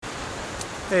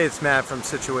Hey, it's Matt from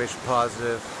Situation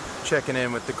Positive, checking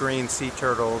in with the green sea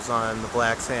turtles on the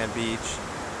black sand beach.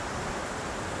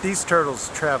 These turtles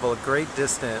travel a great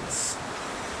distance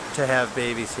to have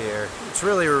babies here. It's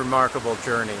really a remarkable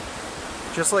journey,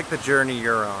 just like the journey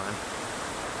you're on.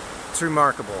 It's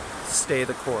remarkable. Stay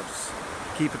the course.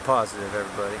 Keep it positive,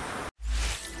 everybody.